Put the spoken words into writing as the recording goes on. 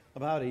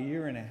About a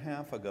year and a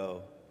half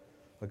ago,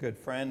 a good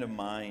friend of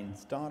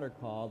mine's daughter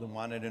called and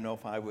wanted to know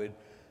if I would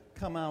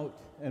come out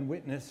and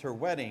witness her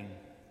wedding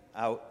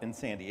out in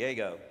San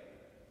Diego.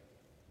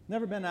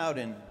 Never been out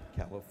in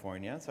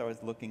California, so I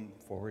was looking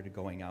forward to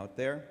going out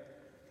there.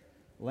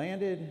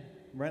 Landed,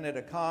 rented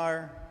a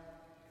car,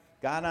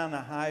 got on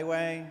the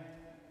highway,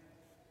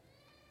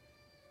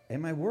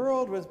 and my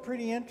world was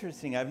pretty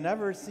interesting. I've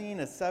never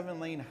seen a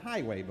 7-lane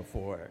highway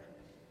before.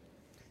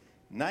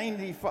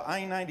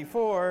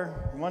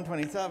 I-94,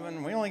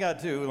 127, we only got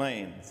 2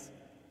 lanes,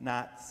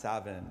 not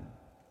 7.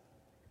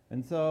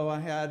 And so I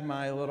had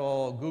my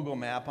little Google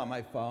map on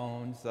my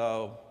phone,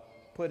 so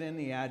put in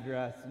the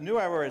address, knew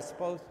where I was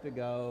supposed to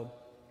go.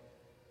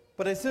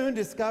 But I soon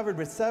discovered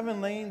with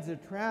 7 lanes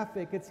of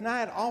traffic, it's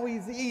not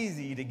always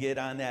easy to get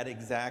on that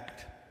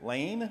exact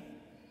lane.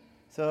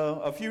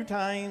 So a few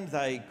times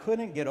I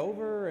couldn't get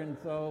over, and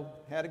so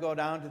had to go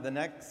down to the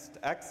next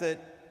exit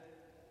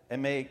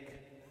and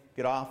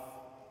get off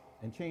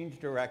and change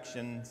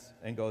directions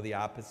and go the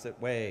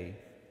opposite way.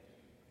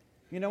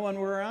 You know, when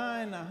we're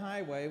on the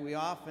highway, we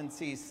often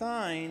see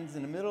signs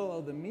in the middle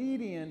of the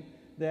median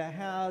that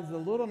has a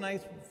little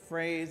nice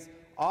phrase,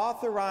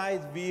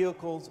 authorized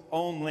vehicles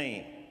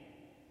only.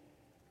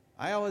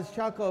 I always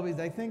chuckle because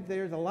I think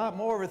there's a lot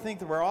more we think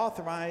that we're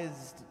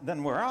authorized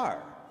than we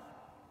are.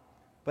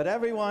 But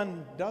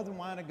everyone doesn't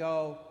want to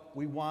go.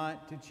 We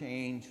want to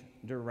change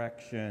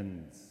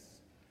directions.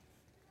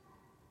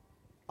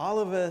 All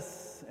of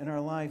us in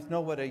our lives know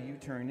what a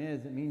U-turn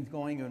is. It means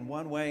going in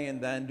one way and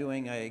then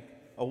doing a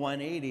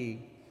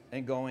 180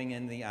 and going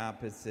in the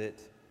opposite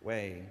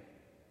way.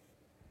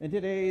 In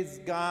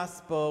today's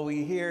gospel,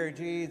 we hear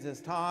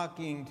Jesus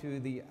talking to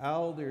the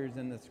elders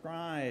and the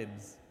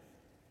scribes.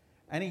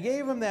 And he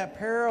gave them that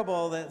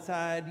parable that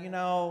said, you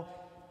know,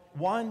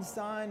 one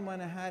son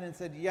went ahead and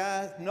said,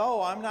 yes,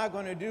 no, I'm not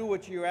going to do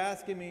what you're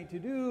asking me to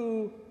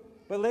do,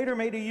 but later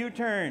made a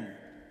U-turn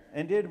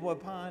and did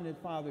upon his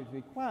father's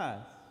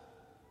request.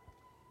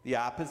 The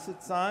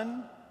opposite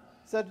son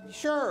said,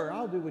 sure,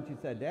 I'll do what you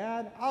said,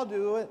 Dad, I'll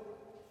do it.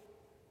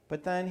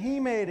 But then he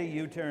made a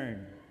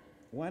U-turn,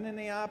 went in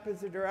the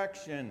opposite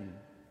direction,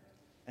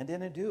 and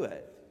didn't do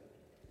it.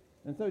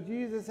 And so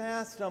Jesus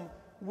asked him,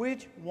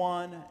 which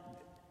one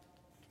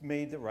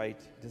made the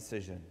right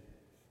decision?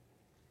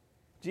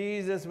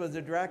 Jesus was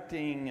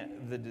directing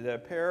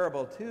the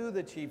parable to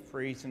the chief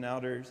priests and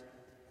elders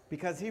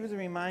because he was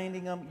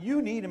reminding them,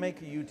 you need to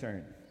make a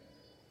U-turn.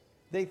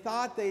 They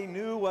thought they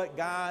knew what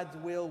God's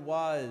will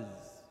was,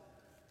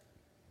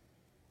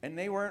 and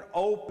they weren't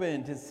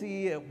open to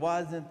see it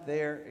wasn't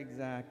their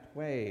exact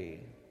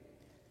way.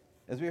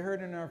 As we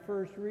heard in our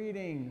first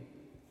reading,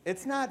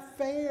 it's not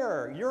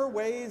fair. Your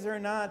ways are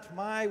not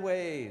my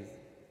ways.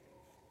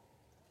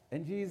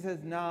 And Jesus says,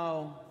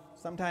 no,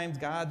 sometimes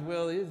God's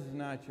will is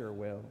not your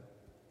will,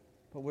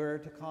 but we're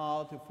to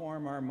call to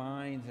form our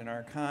minds and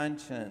our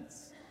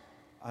conscience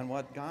on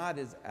what God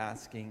is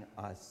asking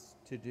us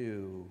to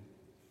do.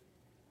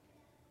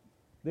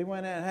 They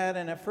went ahead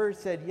and at first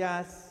said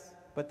yes,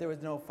 but there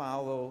was no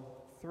follow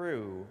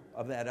through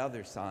of that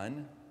other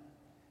son.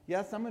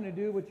 Yes, I'm going to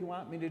do what you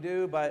want me to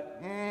do,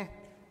 but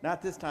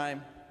not this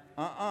time.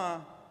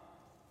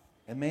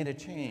 And made a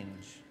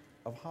change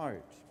of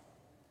heart.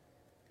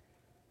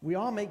 We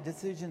all make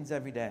decisions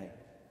every day,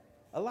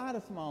 a lot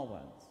of small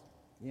ones.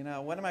 You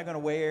know, what am I going to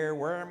wear?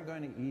 Where am I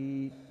going to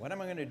eat? What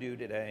am I going to do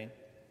today?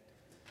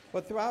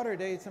 But throughout our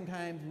day,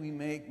 sometimes we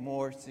make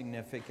more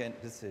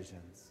significant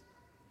decisions.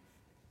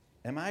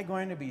 Am I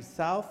going to be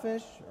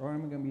selfish or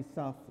am I going to be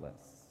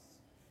selfless?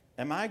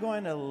 Am I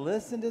going to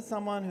listen to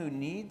someone who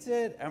needs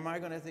it? Or am I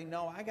going to say,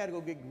 no, I got to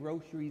go get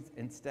groceries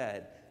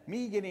instead?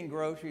 Me getting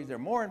groceries are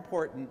more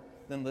important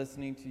than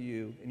listening to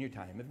you in your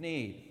time of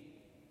need.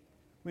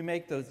 We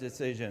make those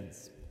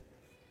decisions.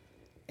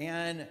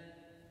 And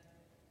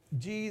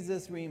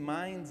Jesus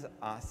reminds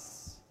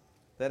us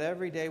that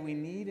every day we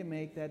need to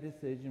make that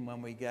decision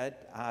when we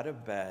get out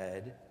of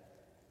bed.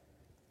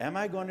 Am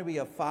I going to be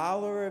a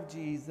follower of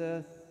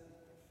Jesus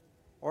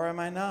or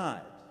am I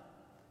not?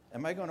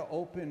 Am I going to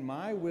open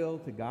my will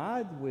to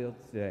God's will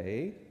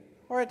today?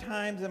 Or at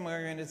times am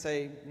I going to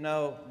say,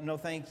 no,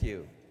 thank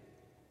you?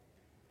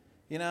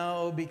 You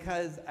know,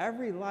 because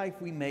every life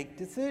we make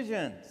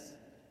decisions.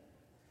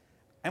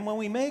 And when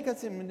we make a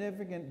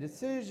significant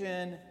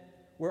decision,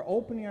 we're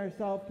opening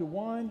ourselves to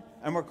one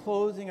and we're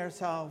closing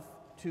ourselves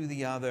to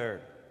the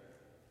other.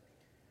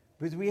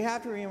 Because we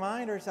have to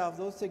remind ourselves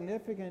those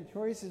significant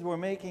choices we're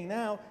making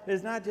now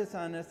is not just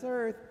on this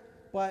earth,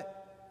 but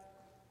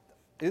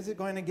is it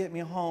going to get me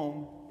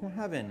home to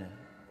heaven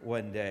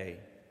one day?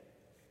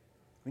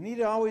 We need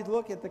to always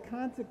look at the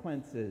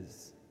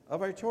consequences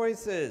of our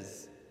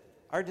choices,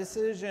 our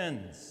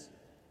decisions,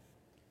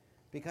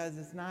 because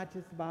it's not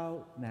just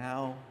about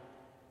now,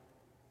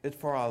 it's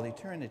for all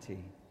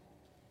eternity.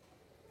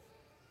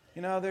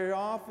 You know, there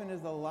often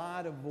is a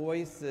lot of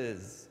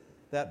voices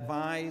that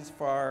vies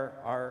for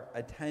our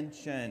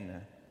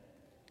attention.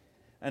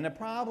 And the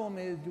problem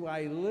is, do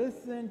I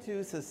listen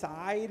to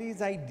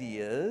society's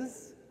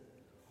ideas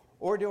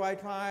Or do I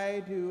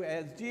try to,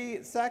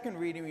 as second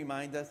reading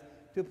reminds us,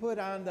 to put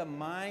on the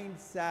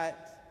mindset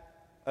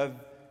of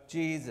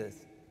Jesus,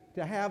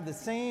 to have the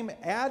same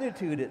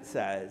attitude, it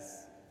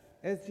says,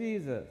 as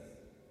Jesus?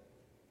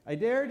 I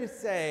dare to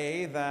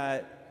say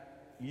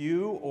that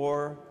you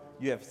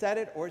have said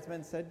it, or it's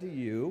been said to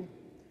you,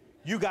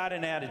 you got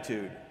an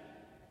attitude.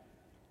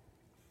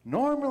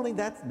 Normally,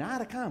 that's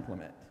not a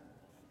compliment.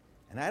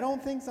 And I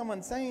don't think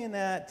someone's saying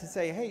that to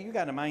say, hey, you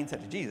got a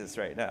mindset of Jesus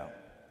right now.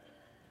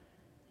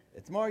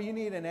 It's more, you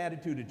need an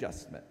attitude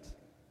adjustment.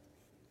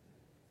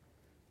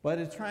 But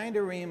it's trying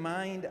to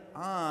remind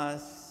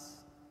us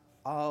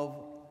of,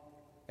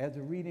 as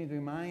a reading to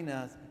remind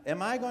us,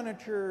 am I going to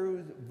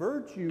choose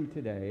virtue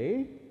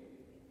today,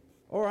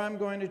 or I'm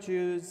going to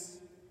choose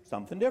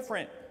something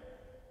different?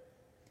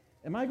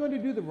 Am I going to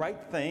do the right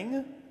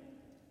thing,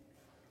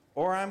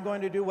 or I'm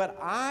going to do what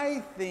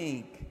I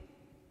think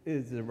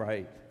is the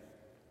right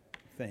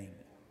thing?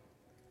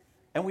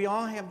 And we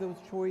all have those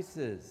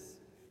choices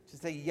to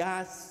say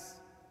yes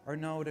or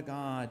no to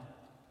God.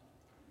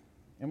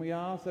 And we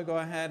also go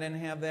ahead and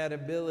have that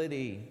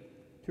ability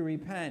to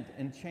repent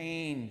and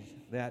change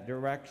that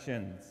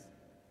directions,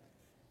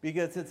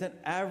 because it's an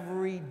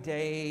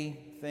everyday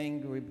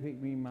thing to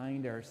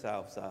remind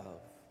ourselves of.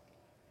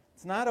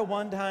 It's not a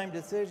one-time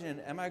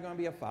decision. Am I going to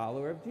be a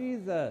follower of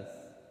Jesus?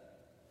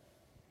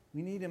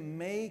 We need to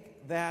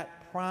make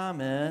that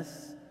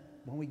promise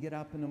when we get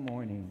up in the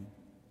morning.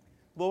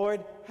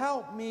 Lord,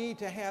 help me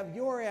to have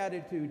your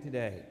attitude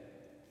today.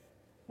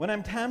 When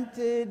I'm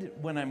tempted,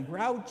 when I'm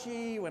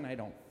grouchy, when I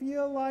don't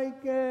feel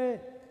like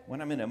it,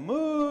 when I'm in a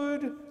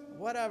mood,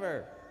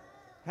 whatever,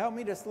 help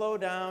me to slow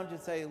down to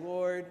say,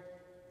 Lord,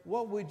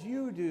 what would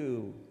you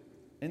do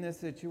in this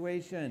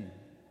situation?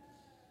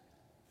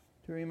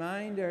 To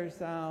remind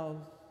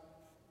ourselves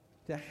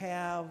to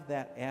have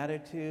that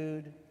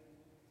attitude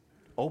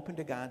open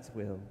to God's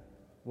will,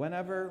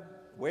 whenever,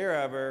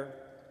 wherever,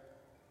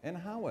 and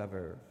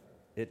however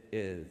it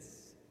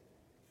is.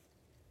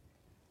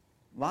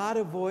 A lot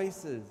of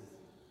voices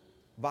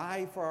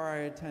vie for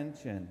our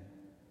attention.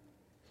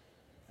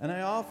 And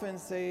I often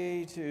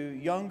say to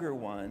younger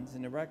ones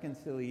in the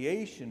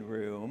reconciliation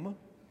room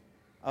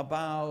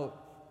about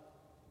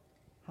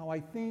how I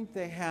think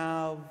they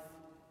have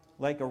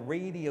like a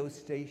radio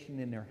station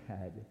in their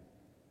head.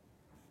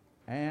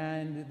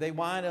 And they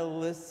want to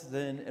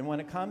listen, and when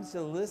it comes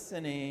to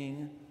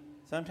listening,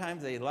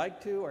 sometimes they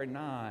like to or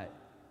not.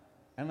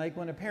 And like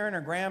when a parent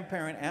or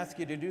grandparent asks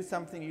you to do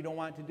something you don't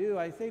want to do,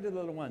 I say to the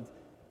little ones,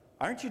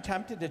 aren't you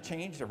tempted to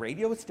change the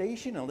radio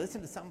station and listen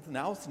to something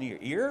else in your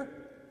ear?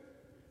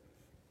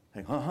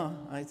 Like,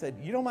 I said,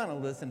 you don't want to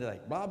listen to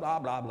like blah, blah,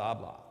 blah, blah,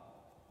 blah.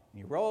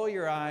 You roll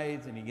your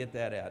eyes and you get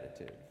that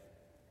attitude.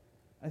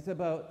 I said,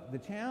 but the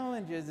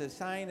challenge is a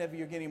sign of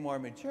you're getting more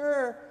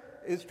mature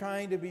is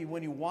trying to be,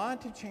 when you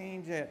want to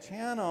change that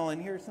channel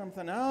and hear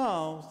something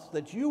else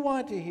that you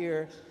want to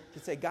hear, to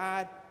say,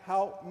 God,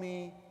 help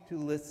me to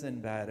listen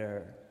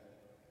better.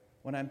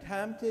 When I'm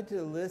tempted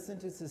to listen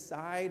to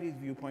society's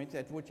viewpoints,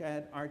 which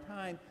at our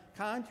time,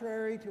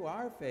 contrary to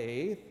our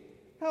faith,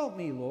 help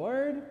me,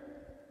 Lord.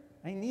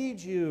 I need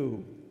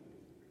you.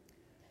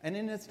 And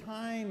in this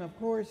time, of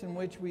course, in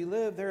which we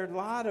live, there are a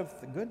lot of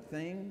good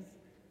things.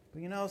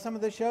 But, you know, some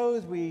of the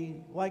shows we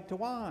like to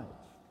watch,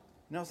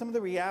 you know, some of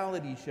the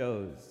reality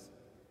shows,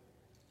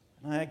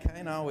 I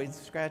kind of always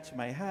scratch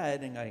my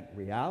head and like,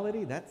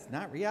 reality? That's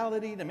not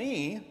reality to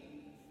me.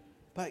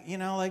 But, you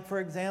know, like, for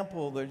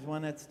example, there's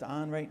one that's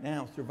on right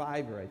now,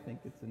 Survivor. I think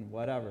it's in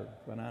whatever.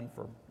 It's been on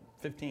for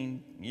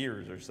 15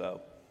 years or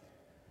so.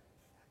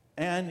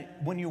 And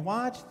when you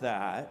watch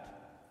that,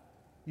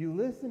 you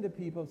listen to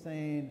people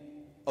saying,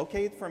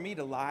 okay, it's for me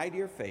to lie to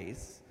your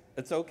face.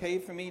 It's okay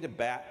for me to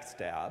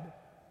backstab.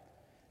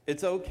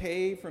 It's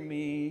okay for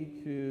me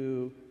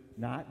to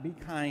not be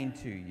kind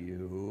to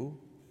you.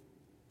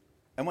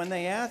 And when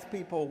they ask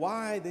people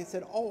why, they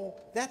said, oh,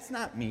 that's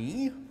not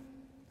me.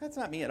 That's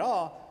not me at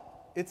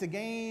all. It's a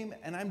game,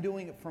 and I'm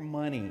doing it for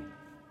money.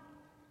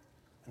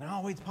 And I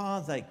always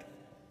pause like,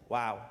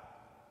 wow,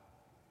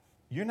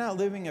 you're not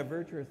living a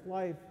virtuous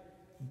life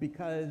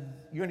because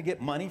you're going to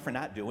get money for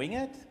not doing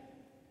it?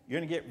 You're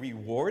going to get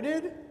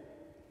rewarded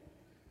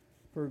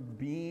for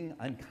being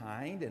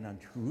unkind and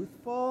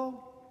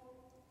untruthful?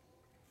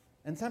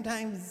 And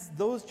sometimes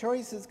those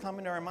choices come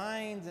into our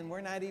minds and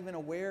we're not even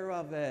aware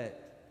of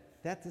it.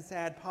 That's the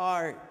sad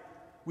part.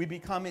 We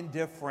become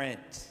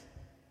indifferent.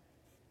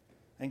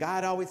 And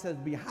God always says,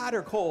 be hot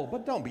or cold,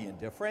 but don't be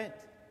indifferent.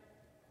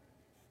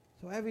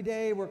 So every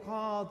day we're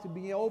called to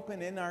be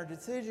open in our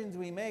decisions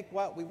we make,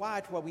 what we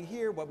watch, what we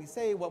hear, what we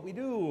say, what we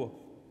do.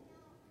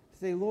 To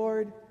say,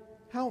 Lord,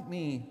 help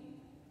me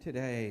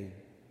today.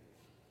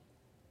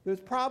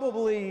 There's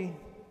probably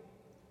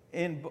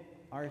in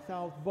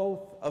ourselves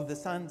both of the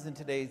sons in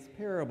today's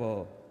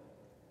parable.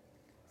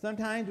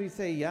 Sometimes we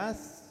say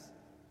yes,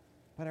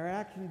 but our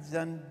actions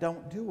then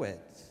don't do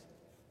it.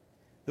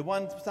 The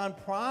one son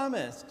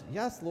promised,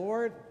 yes,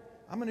 Lord,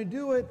 I'm going to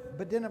do it,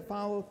 but didn't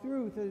follow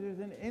through. So there's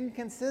an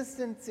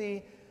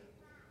inconsistency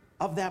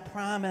of that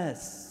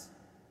promise.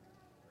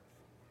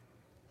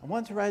 I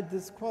once read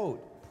this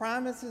quote: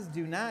 promises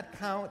do not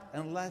count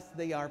unless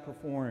they are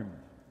performed.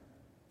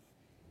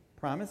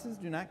 Promises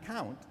do not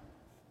count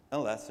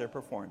unless they're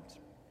performed.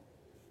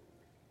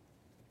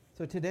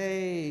 So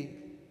today,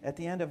 at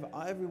the end of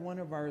every one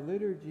of our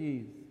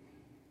liturgies,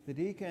 the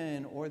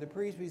deacon or the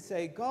priest, we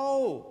say,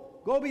 go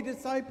be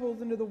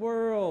disciples into the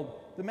world.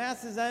 The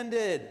Mass is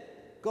ended.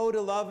 Go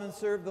to love and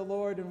serve the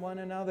Lord and one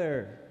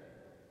another.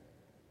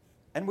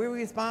 And we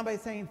respond by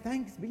saying,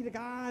 thanks be to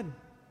God.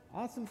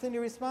 Awesome thing to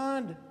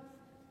respond.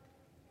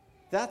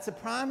 That's a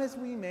promise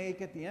we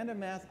make at the end of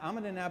Mass. I'm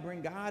going to now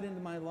bring God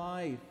into my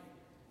life.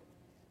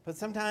 But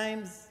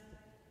sometimes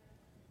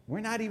we're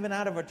not even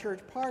out of a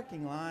church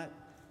parking lot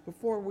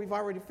before we've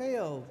already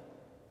failed,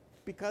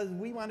 because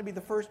we want to be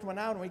the first one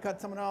out and we cut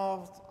someone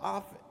else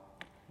off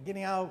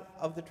getting out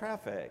of the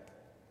traffic.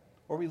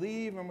 Or we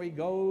leave and we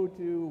go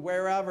to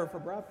wherever for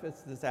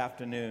breakfast this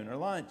afternoon or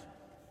lunch.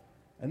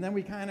 And then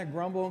we kind of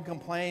grumble and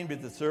complain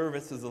because the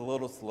service is a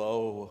little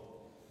slow,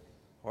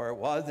 or it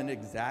wasn't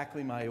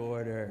exactly my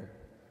order.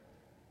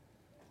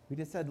 We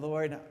just said,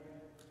 Lord,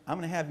 I'm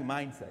going to have your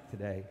mindset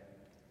today.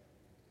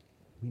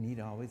 We need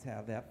to always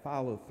have that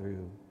follow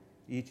through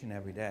each and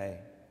every day.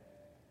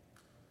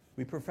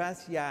 We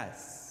profess,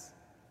 yes,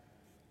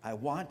 I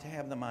want to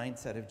have the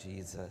mindset of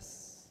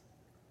Jesus.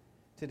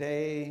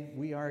 Today,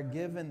 we are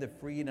given the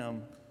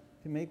freedom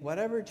to make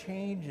whatever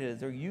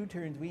changes or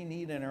U-turns we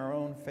need in our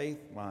own faith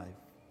life.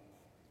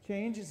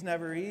 Change is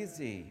never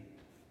easy,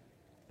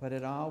 but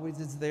it always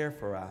is there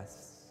for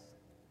us.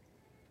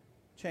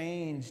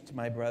 Changed,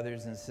 my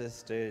brothers and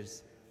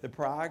sisters. The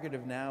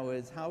prerogative now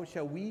is, how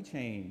shall we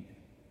change?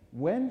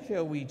 When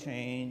shall we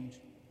change?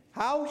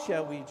 How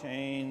shall we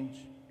change?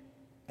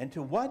 And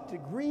to what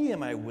degree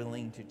am I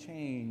willing to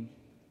change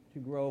to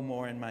grow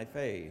more in my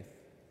faith?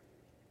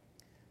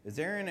 Is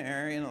there an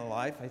area in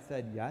life I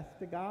said yes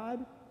to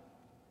God,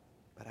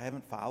 but I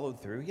haven't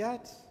followed through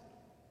yet?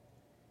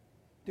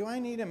 Do I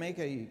need to make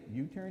a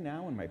U-turn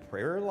now in my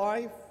prayer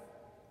life?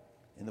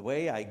 In the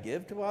way I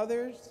give to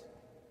others?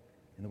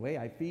 In the way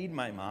I feed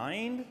my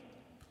mind?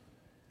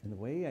 In the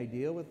way I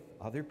deal with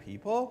other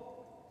people?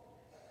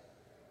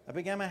 I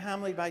began my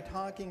homily by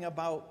talking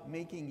about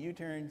making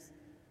U-turns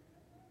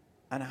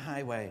on a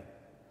highway.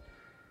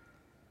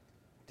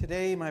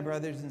 Today, my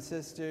brothers and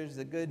sisters,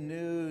 the good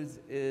news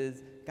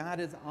is God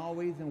is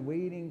always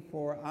waiting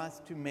for us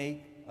to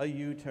make a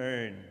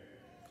U-turn.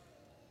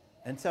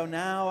 And so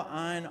now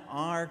on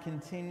our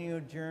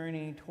continued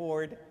journey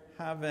toward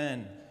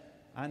heaven,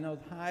 on those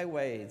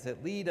highways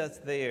that lead us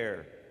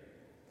there,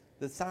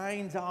 the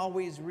signs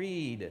always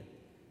read,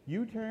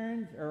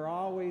 U-turns are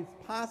always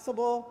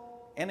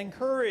possible and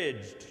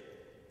encouraged.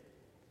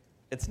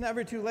 It's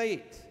never too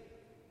late.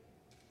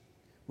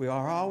 We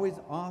are always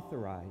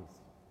authorized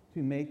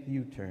to make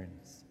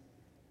U-turns.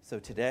 So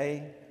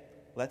today,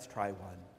 let's try one.